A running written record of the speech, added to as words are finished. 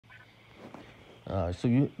So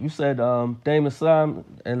you said Dame and Simon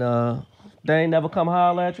and they ain't never come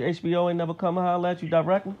holler at you. HBO ain't never come holler at you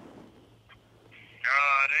directly. They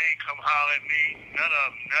ain't come holler at me. None of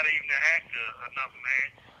them. Not even the actor or nothing, man.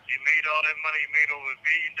 They made all that money. Made over $1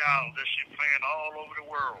 billion. That shit playing all over the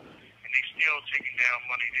world, and they still taking down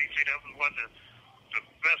money. They say that was one of the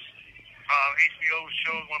best HBO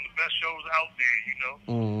shows, one of the best shows out there. You know.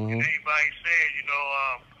 And everybody said, you know,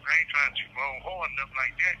 I ain't trying to toot my own horn, nothing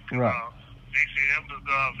like that. Right. They said that was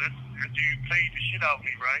that dude played the shit out of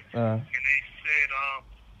me, right? And they said,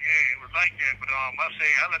 yeah, it was like that. But I say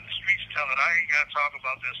I let the streets tell it. I ain't got to talk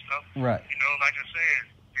about that stuff. Right. You know, like I said,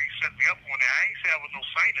 they set me up on that. I ain't say I was no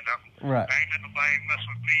saint or nothing. Right. I ain't let nobody mess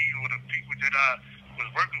with me or the people that was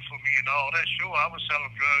working for me and all that. Sure, I was selling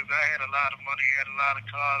drugs. I had a lot of money, had a lot of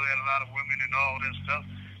cars, had a lot of women and all that stuff.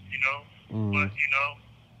 You know, but you know,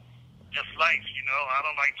 just life. You know, I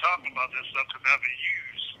don't like talking about this stuff because I've been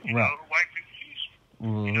used. You know, the white people use.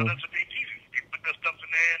 You know, that's what they do. They put that stuff in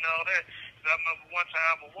there and all that. I remember one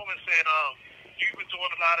time a woman said, you were doing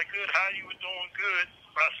a lot of good. How you were doing good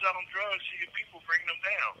by selling drugs to your people, bringing them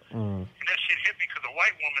down. And that shit hit me because a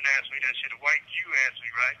white woman asked me that shit. A white Jew asked me,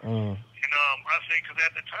 right? And I said, because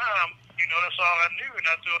at the time, you know, that's all I knew. And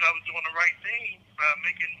I thought I was doing the right thing by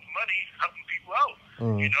making money, helping people out,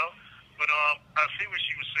 you know. But I see what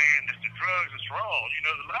she was saying. That the drugs is wrong. You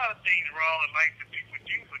know, there's a lot of things wrong in life that people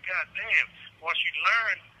do. But goddamn, once you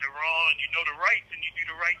learn the wrong and you know the right, then you do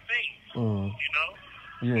the right thing. You know?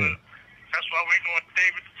 Yeah. But that's why we're going to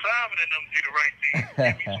David Simon and them do the right thing.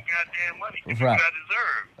 Give me some goddamn money. Give me what I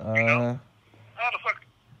deserve. You know? How the fuck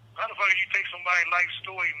you take somebody's life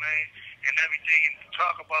story, man, and everything, and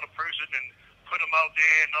talk about a person and put them out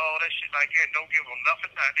there and all that shit like that, and don't give them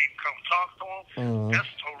nothing, not even come talk to them?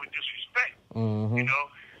 That's totally disrespect. You know?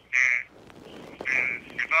 And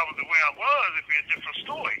if I was the way I was, it'd be a different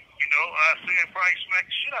story. You know, I'd say I'd probably smack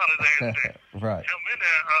the shit out of his ass there. Right. Him in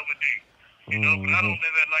there other day. You know, but I don't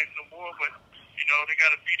live that life no more, but, you know, they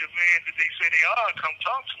got to be the man that they say they are. Come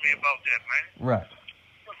talk to me about that, man. Right.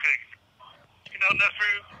 Okay. You know,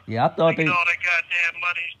 nephew? Yeah, I thought they... all that goddamn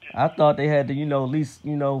money. I thought they had to, you know, at least,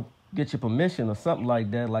 you know, get your permission or something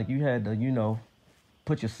like that. Like you had to, you know,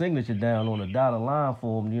 put your signature down on a dotted line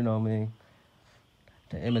for them, you know what I mean?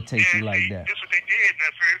 To imitate you like that. That's what they did,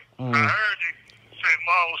 nephew. I heard they said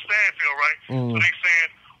Marlo Standfield, right? So they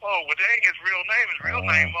said, oh, well, that ain't his real name. His real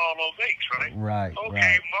name, Marlo Bates, right? Right,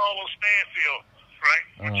 okay, Marlo Standfield, right?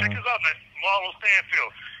 Well, check this out, man. Marlo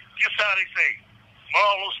Standfield. Guess how they say?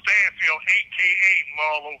 Marlo Standfield, a.k.a.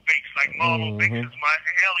 Marlo Bates. Like, Marlo Bates is my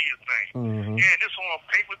alias name. Yeah, this on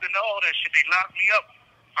papers and all that shit. They locked me up,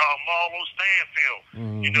 Marlo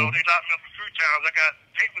Standfield. You know, they locked me up a few times. I got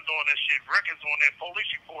papers on that shit, records on that, police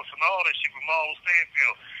reports and all that shit with Marlo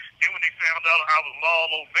Standfield. Then when they found out I was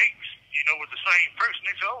Marlo Bates, you know, with the same person,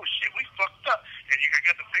 they said, oh, shit, we fucked up. And you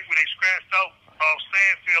got the paper they scratched out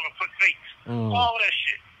Stanfield and put Bates. All that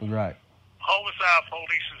shit. Right. Homicide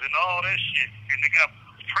police and all that shit. And they got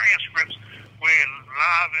transcripts where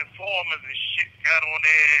live informers and shit got on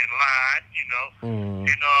there and lied, you know, and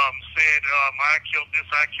said, I killed this,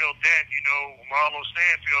 I killed that, you know, Marlo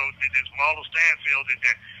Standfield did this, Marlo Standfield did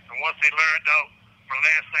that. And once they learned out my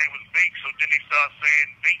last name was Bates, so then they started saying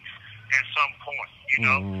Bates at some point, you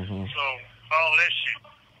know. So all that shit,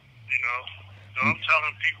 you know. So I'm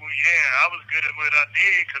telling people, yeah, I was good at what I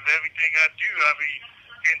did because everything I do, I be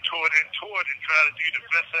into it and try to do the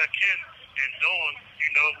best I can in doing, you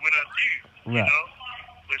know, what I do, you know.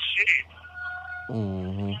 But shit,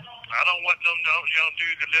 I don't want no young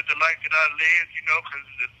dude to live the life that I lived, you know, because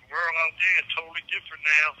the world out there is totally different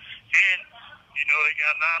now. And, you know, they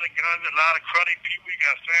got a lot of guns, a lot of cruddy people. You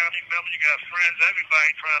got family members, you got friends,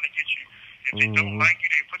 everybody trying to get you. If they don't like you,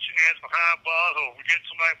 they put your ass behind bars or get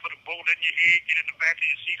somebody put a bullet in your head, get in the back of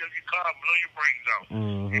your seat of your car, blow your brains out,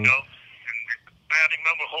 you know. And family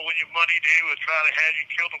member holding your money, they will try to have you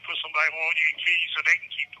killed and put somebody on you and kill you so they can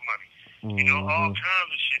keep the money. You know, all kinds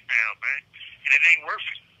of shit now, man. And it ain't worth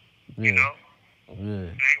it, you know. It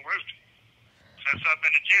ain't worth it. Since I've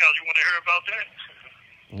been in jail, you want to hear about that?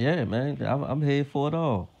 Yeah, man, I'm here for it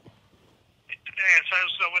all. Yeah,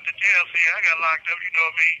 so with the jail, see, I got locked up, you know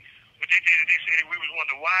what I mean? What they did, they said we was one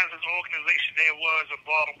of the wisest organizations there was in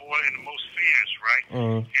Baltimore and the most fierce, right?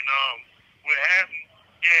 And what happened,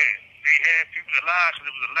 yeah, they had people that lied because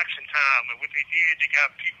it was election time, and what they did, they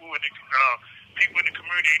got people in the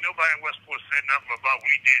community. Ain't nobody in Westport said nothing about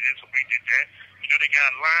we did this or we did that. You know, they got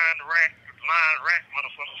line rat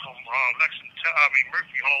motherfuckers from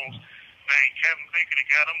Murphy Homes, man, Kevin Baker, they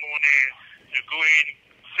got him on there to go in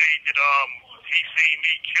and say that he seen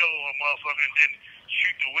me kill a motherfucker and then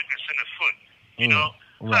shoot the witness in the foot. You know,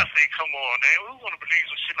 Right. I say, come on, man. Who want to believe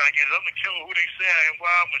some shit like this? I'm going to kill who they say I am.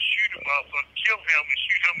 Why I'm going to shoot him motherfucker, kill him and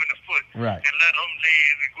shoot him in the foot. Right. And let him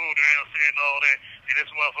live and go around saying all that. And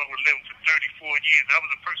this motherfucker was living for 34 years. I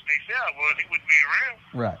was the person they said I was. He wouldn't be around.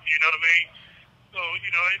 Right. You know what I mean? So,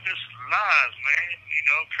 you know, it just lies, man. You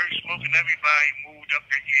know, Kurt Smoke and everybody moved up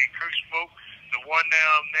that year. Kurt Smoke, the one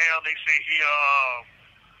now they say he,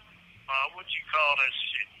 what you call that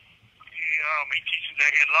shit? He teaches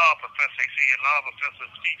that he's law professor. They say he's law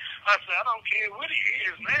professor. I said, I don't care what he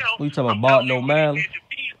is now. Who you talking about, Martin O'Malley?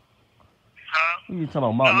 Huh? Who you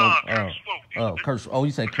talking about, Martin Kurt Smoke.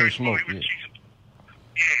 You say Kurt Smoke, yeah.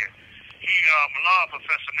 Yeah. He law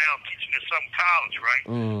professor now teaching at some college, right?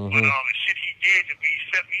 Mm-hmm. But the shit he did to me, he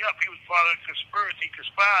set me up. He was part of the conspiracy. He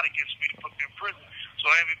conspired against me to put me in prison. So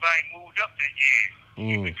everybody moved up that year.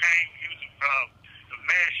 He was the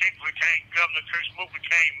mayor, Shape became governor, Kurt Smoke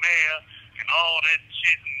became mayor, and all that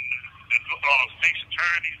shit. And the state's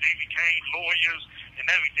attorneys, they became lawyers and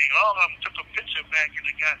everything. All of them took a picture back in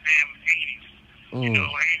the goddamn 80s. You know, 87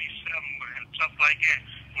 and stuff like that.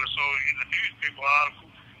 So in the newspaper article,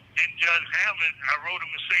 then Judge Hammond, I wrote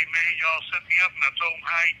him and say, man, y'all set me up, and I told him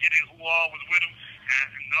how he did it, who all was with him,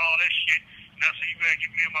 and all that shit. And I said, you better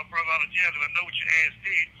get me and my brother out of jail, because I know what your ass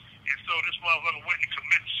did. And so this motherfucker went and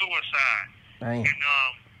committed suicide. Dang. And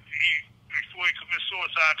before he committed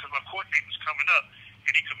suicide, because my court date was coming up,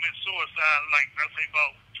 and he committed suicide, like, I say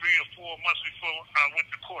about 3 or 4 months before I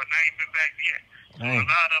went to court, and I ain't been back yet. So a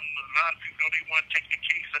lot of people don't even want to take the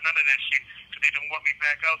case or none of that shit, because they don't want me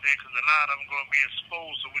back out there, because a lot of them going to be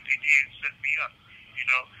exposed to what they did and set me up, you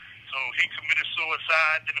know. So he committed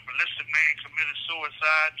suicide, then a ballistic man committed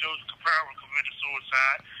suicide, Joseph Caparo committed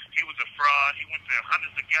suicide. He was a fraud. He went to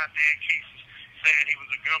hundreds of goddamn cases saying he was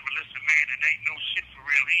a gun ballistic man, and ain't no shit for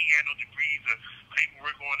real. He had no degrees or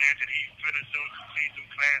paperwork on there that he finished those completed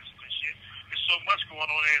classes and shit. There's so much going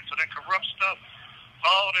on there. So that corrupt stuff,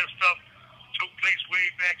 all that stuff took place way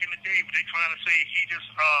back in the day, but they trying to say he just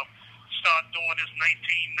started doing this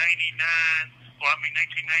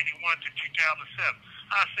 1991 to 2007.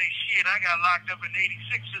 I say, shit, I got locked up in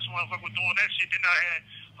 86. This motherfucker was doing that shit. Then I had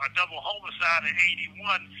a double homicide in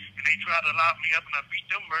 81, and they tried to lock me up, and I beat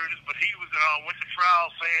them murders. But he was went to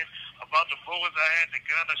trial saying about the bullets I had, the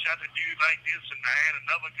gun I shot the dude like this, and I had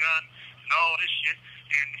another gun, and all this shit.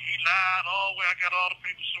 And he lied all the way. I got all the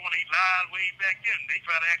papers showing he lied way back then. They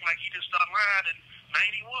try to act like he just started lying in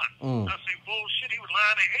 91. I say, bullshit, he was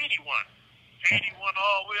lying in 81. 81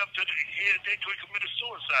 all the way up to the day till he committed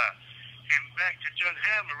suicide. And back to Judge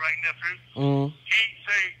Hammond right now, he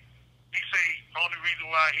say only reason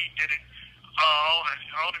why he did it,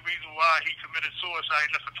 only reason why he committed suicide,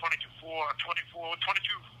 he left a 22 or 24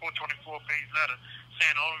 page letter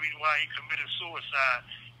saying the only reason why he committed suicide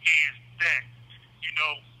is that, you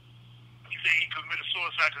know, he said he committed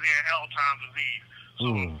suicide because he had Alzheimer's disease. So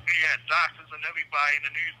he had doctors and everybody in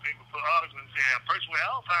the newspaper put articles and said a person with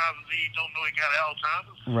Alzheimer's disease don't know he got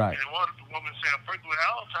Alzheimer's. Right. And one of the women said a person with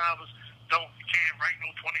Alzheimer's can't write no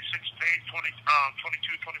 26-page, 22,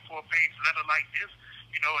 24-page letter like this.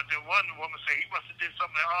 You know, and then one woman said he must have did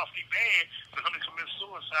something awfully bad for him to commit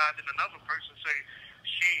suicide. And another person say,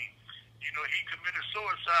 you know, he committed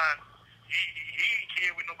suicide. He didn't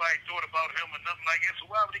care what nobody thought about him or nothing like that. So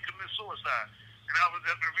why would he commit suicide? And I was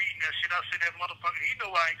up there reading that shit. I said, that motherfucker, he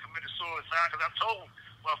know why he committed suicide, because I told him,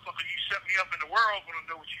 motherfucker, you set me up in the world, gonna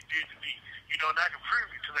know what you did to me. You know, and I can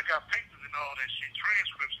prove it because I got papers and all that shit,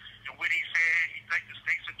 transcripts. And what he said, he thanked the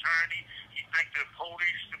state's attorney, he thanked the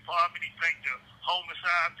police department, he thanked the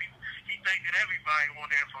homicide people, he thanked everybody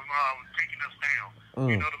on there for taking us down.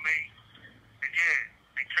 You know what I mean? And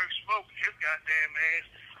yeah, and Kurt Smoke, his goddamn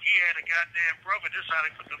ass, he had a goddamn brother. This is how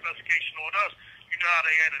they put the investigation on us. You know how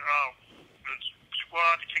they had the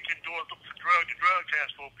squad to kick in doors, look for the drug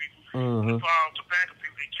task force people, the farm tobacco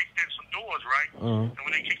people, they kicked in some doors, right? And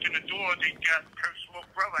when they kicked in the door, they got Kurt Smoke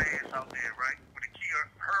brother ass out there, right? With a key of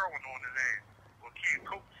heroin on his ass, or a key of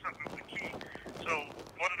coke, something with a key. So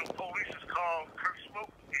one of the police is called Kurt Smoke,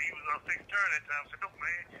 and he was on state turn that time. Said, no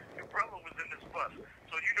man, your brother was in this bus.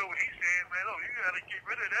 So you know what he said, man? Oh, you gotta get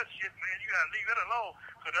rid of that shit, man. You gotta leave it alone.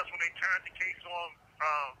 So that's when they turned the case on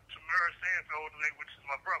Tamara Standfield, which is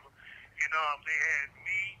my brother. And they had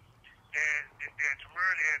me, and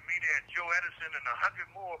Tamara, they had me, they had Joe Edison, and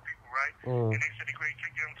 100 more people, right? And they said they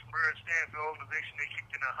kicked in Tamara Standfield organization. They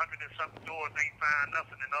kicked in 100 and something doors. They ain't find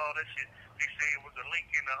nothing and all that shit. They say it was a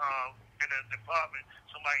link in the department.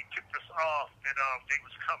 Somebody tipped us off that they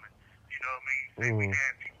was coming. You know what I mean? Say we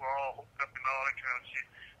had people all hooked up and all that kind of shit.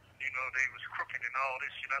 You know, they was crooked and all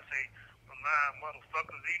this shit. I say, lying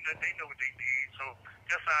motherfuckers, they know what they did. So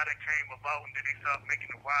that's how that came about, and then they started making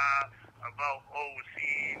the Wire about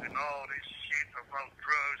overseas and all this shit about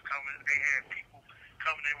drugs coming. They had people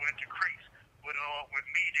coming in with the crates. With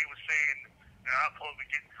me, they were saying that I'm supposed to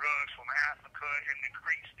get drugs from Africa in the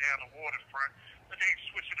crates down the waterfront. But they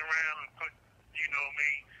switch it around and put, you know what I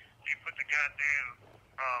mean? They put the goddamn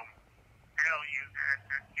aliens,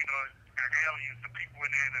 aliens, the people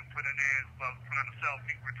in there that put in there about trying to sell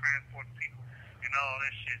people, transport people, and all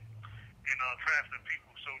that shit, and trafficking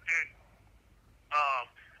people. So then,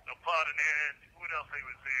 a part of that, what else they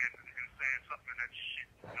was saying? They was saying something in that shit.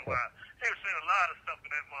 You know, they were saying a lot of stuff in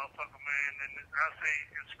that motherfucker, man, and I say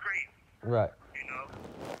it's crazy. Right. You know?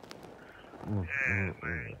 Man.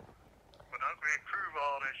 But I'm going to prove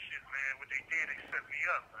all that shit, man. What they did, they set me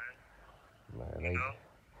up, man. You know?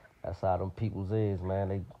 That's how them peoples is,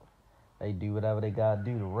 man. They do whatever they gotta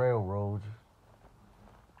do to railroad you.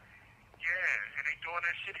 Yeah, and they doing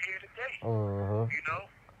that shit here today. Uh-huh. You know?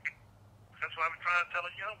 That's why we're trying to tell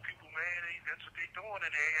the young people, man, that's what they doing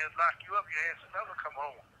in there, is lock you up, your ass will never come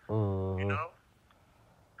home. You know?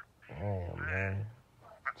 Damn, man.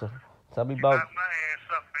 Tell me about... Lock my ass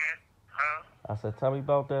up, man. Huh? I said, tell me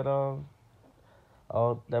about that,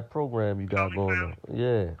 all that program you got going on.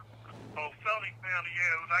 Yeah. Oh, Felony Family,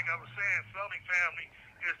 yeah, like I was saying, Felony Family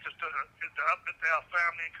is just to uplift our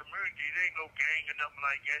family and community. There ain't no gang or nothing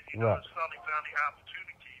like that. You know, it's Felony Family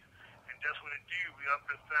Opportunities. And that's what it do. We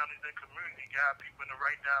uplift families and community, guide people in the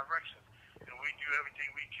right direction. And we do everything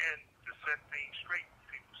we can to set things straight.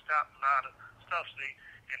 People stop a lot of stuff. See,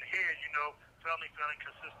 and here, you know, Felony Family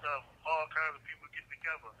consists of all kinds of people getting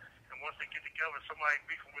together. And once they get together, somebody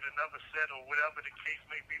beefing with another set or whatever the case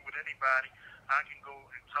may be with anybody, I can go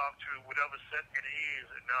and talk to whatever set it is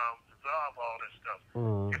and resolve all that stuff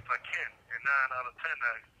if I can. And 9 out of 10,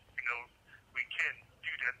 we can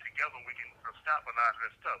do that together. We can stop a lot of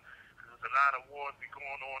that stuff. Because there's a lot of wars be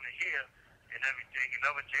going on in here and everything. And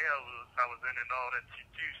other jails I was in and all that shit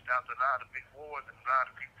too stopped a lot of big wars and a lot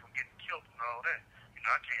of people from getting killed and all that. You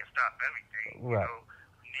know, I can't stop everything. You know,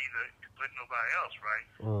 neither but nobody else, right?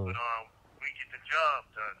 But we get the job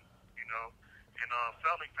done, you know. And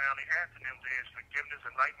Felony Family acronyms is forgiveness,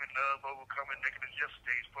 enlightenment, love, overcoming negative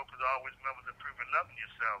yesterday's. Focus always members improving, loving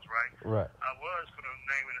yourselves, right? Right. I was going to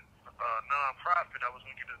name it a non-profit. I was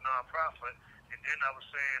going to get a non-profit. And then I was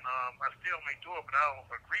saying, I still may do it, but I don't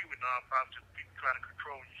agree with non-profits. People trying to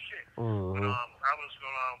control your shit. But I was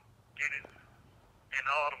going to get it and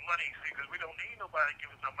all the money, see, because we don't need nobody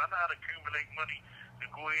giving us money. I know how to accumulate money to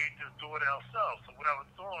go ahead and just do it ourselves. So what I was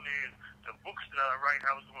doing is, the books that I write,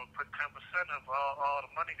 I was going to put 10% of all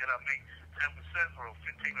the money that I make, 10% or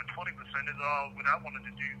 15 or 20% is all what I wanted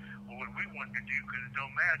to do, or what we wanted to do, because it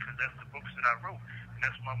don't matter, because that's the books that I wrote. And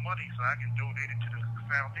that's my money, so I can donate it to the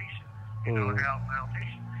foundation, you know, our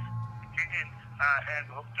foundation. And I have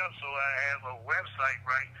hooked up, so I have a website,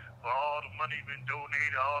 right, where all the money been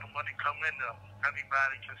donated, all the money come in,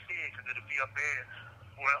 everybody can see it, because it'll be up there,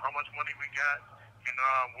 how much money we got, and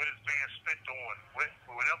what it's being spent on.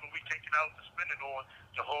 Whatever we take it out to spend it on,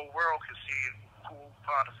 the whole world can see it. Cool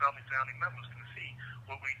part of family members can see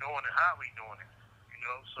what we doing and how we doing it. You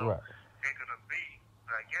know, so it's gonna be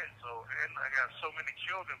like that. So, and I got so many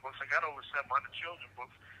children books. I got over 700 children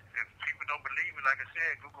books. If people don't believe me, like I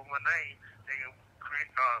said, Google my name. They can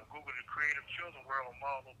Google the Creative Children World on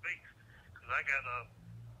Marlo Base, because I got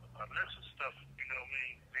a list of stuff. You know what I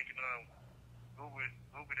mean? They can Google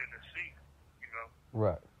it in the see. You know?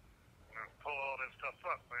 Right. Pull all that stuff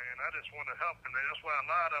up, man. I just want to help, and that's why a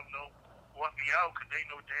lot of them don't want me out, because they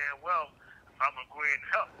know damn well I'm going to go ahead and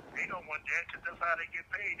help. They don't want that, because that's how they get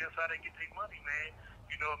paid. That's how they get their money, man.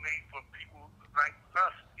 You know what I mean? For people like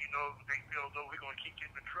us, you know, they feel as though we're going to keep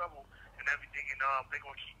getting in trouble and everything, and they're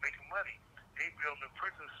going to keep making money. They building a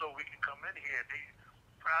prison so we can come in here. They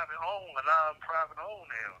private own, a lot of them private own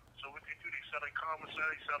now. So what they do, they sell their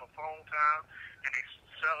commissary, they sell the phone time, and they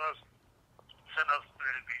send us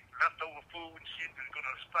leftover food and shit that's going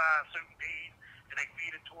to expire certain days, and they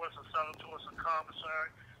feed it to us and sell it to us in commissary.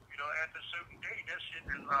 You know, after a certain day, that shit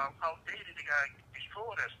is outdated. They got to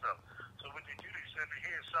destroy that stuff. So what they do, they send it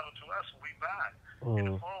here and sell it to us, and we buy it. And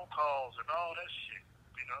the phone calls and all that shit,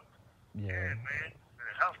 you know? Yeah, man. And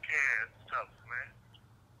the healthcare stuff, man.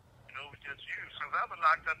 You know, we just use. Since I've been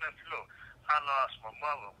locked up that floor, I lost my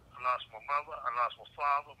mother. I lost my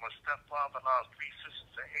father, my stepfather. I lost 3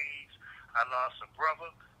 sisters to AIDS. I lost a brother,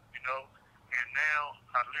 you know, and now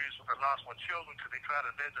I lost my children because they try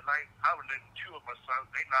to live the life. I was living 2 of my sons.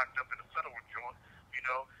 They locked up in a federal joint, you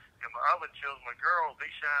know, and my other children, my girls, they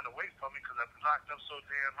shined away from me because I've been locked up so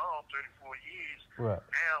damn long, 34 years. Right.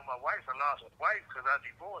 Now my wife, I lost my wife because I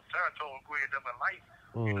divorced her. I told her to go ahead and live my life.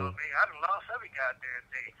 You know what I mean? I done lost every goddamn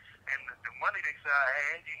day. and the money they said I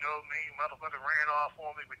had, you know what I mean, motherfucker ran off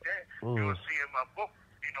on me with that. You'll see in my book,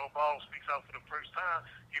 you know, Ball speaks out for the first time.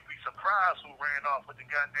 You'd be surprised who ran off with the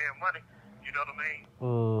goddamn money. You know what I mean?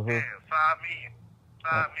 Yeah, $5 million.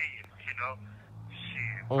 $5 million, you know.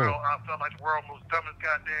 Shit. Well, I felt like the world's most dumbest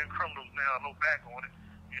goddamn criminals now. I look back on it.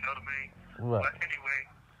 You know what I mean? Right. But anyway,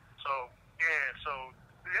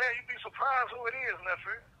 yeah, you'd be surprised who it is,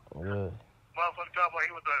 nephew. Yeah. Motherfucker talking about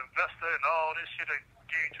he was an investor and all this shit that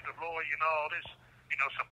gave to the lawyer and all this, you know, some